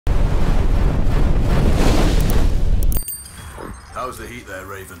How's the heat there,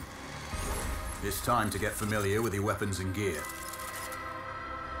 Raven? It's time to get familiar with your weapons and gear.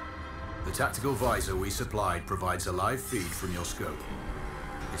 The tactical visor we supplied provides a live feed from your scope.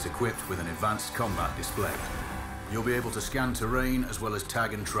 It's equipped with an advanced combat display. You'll be able to scan terrain as well as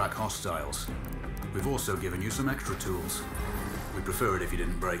tag and track hostiles. We've also given you some extra tools. We'd prefer it if you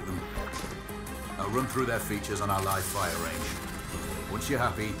didn't break them. I'll run through their features on our live fire range. Once you're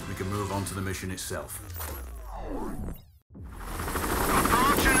happy, we can move on to the mission itself.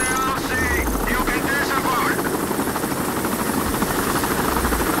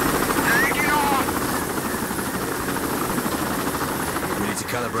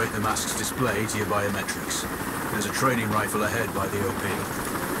 Calibrate the mask's display to your biometrics. There's a training rifle ahead by the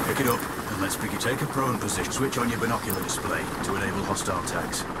OP. Pick it up and let's pick you take a prone position. Switch on your binocular display to enable hostile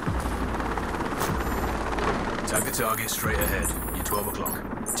tags. Tag the target straight ahead, your 12 o'clock.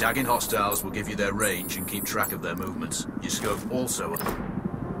 Tagging hostiles will give you their range and keep track of their movements. Your scope also.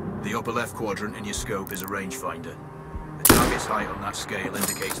 The upper left quadrant in your scope is a rangefinder. The target's height on that scale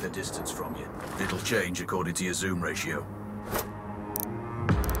indicates their distance from you. It'll change according to your zoom ratio.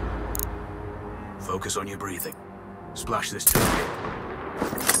 Focus on your breathing. Splash this target.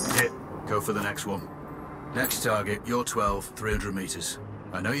 Hit. Go for the next one. Next target, you're 12, 300 meters.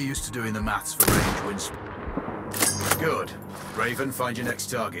 I know you're used to doing the maths for range wins. Good. Raven, find your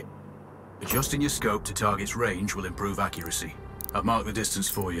next target. Adjusting your scope to target's range will improve accuracy. I've marked the distance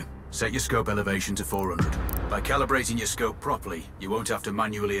for you. Set your scope elevation to 400. By calibrating your scope properly, you won't have to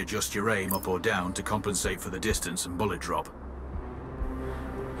manually adjust your aim up or down to compensate for the distance and bullet drop.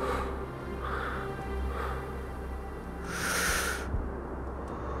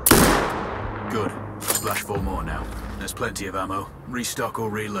 Good. Splash 4 more now. There's plenty of ammo. Restock or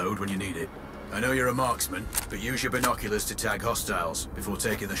reload when you need it. I know you're a marksman, but use your binoculars to tag hostiles before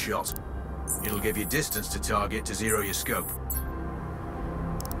taking the shot. It'll give you distance to target to zero your scope.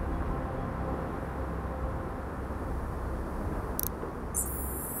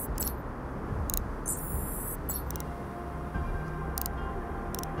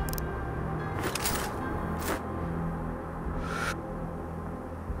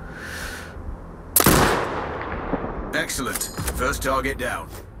 Excellent. First target down.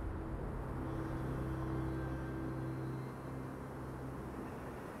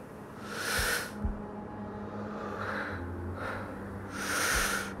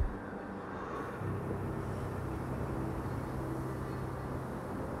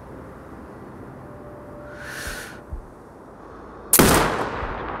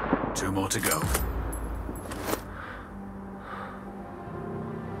 Two more to go.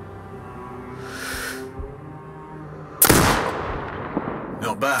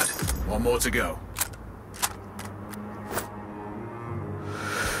 Not bad. One more to go.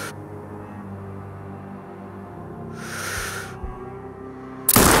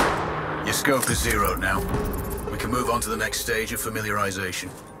 Your scope is zeroed now. We can move on to the next stage of familiarization.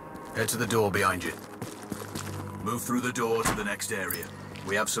 Head to the door behind you. Move through the door to the next area.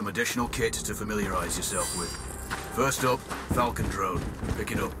 We have some additional kit to familiarize yourself with. First up, Falcon drone.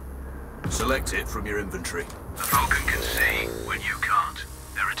 Pick it up. Select it from your inventory. The Falcon can see when you can't.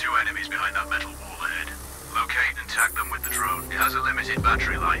 There are 2 enemies behind that metal wall ahead. Locate and tag them with the drone. It has a limited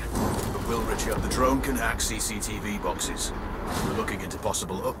battery life. But will Richard, the drone can hack CCTV boxes. We're looking into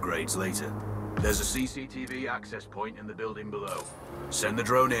possible upgrades later. There's a CCTV access point in the building below. Send the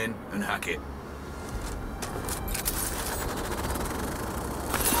drone in and hack it.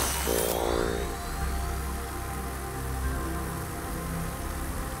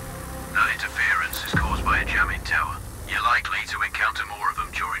 That interference is caused by a jamming tower. You're likely to encounter more of them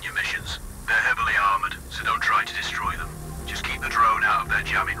during your missions. They're heavily armored, so don't try to destroy them. Just keep the drone out of their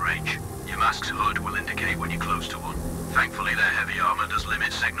jamming range. Your mask's hood will indicate when you're close to one. Thankfully, their heavy armor does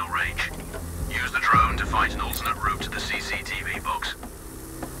limit signal range. Use the drone to find an alternate route to the CCTV box.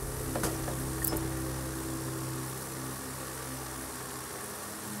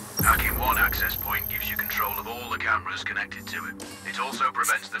 Hacking one access point gives you control of all the cameras connected to it. It also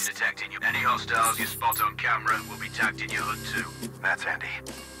prevents them detecting you. Any hostiles you spot on camera will be tagged in your hood too. That's handy.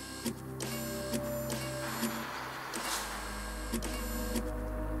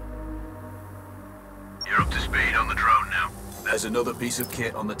 You're up to speed on the drone now. There's another piece of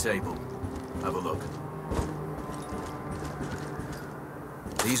kit on the table. Have a look.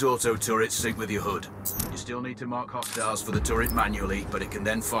 These auto turrets sync with your hood. You still need to mark hostiles for the turret manually, but it can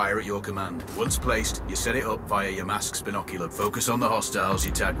then fire at your command. Once placed, you set it up via your mask's binocular. Focus on the hostiles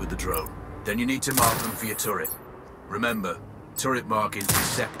you tag with the drone. Then you need to mark them for your turret. Remember, turret marking is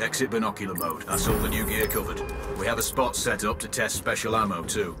set exit binocular mode. That's all the new gear covered. We have a spot set up to test special ammo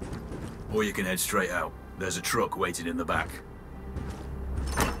too. Or you can head straight out. There's a truck waiting in the back.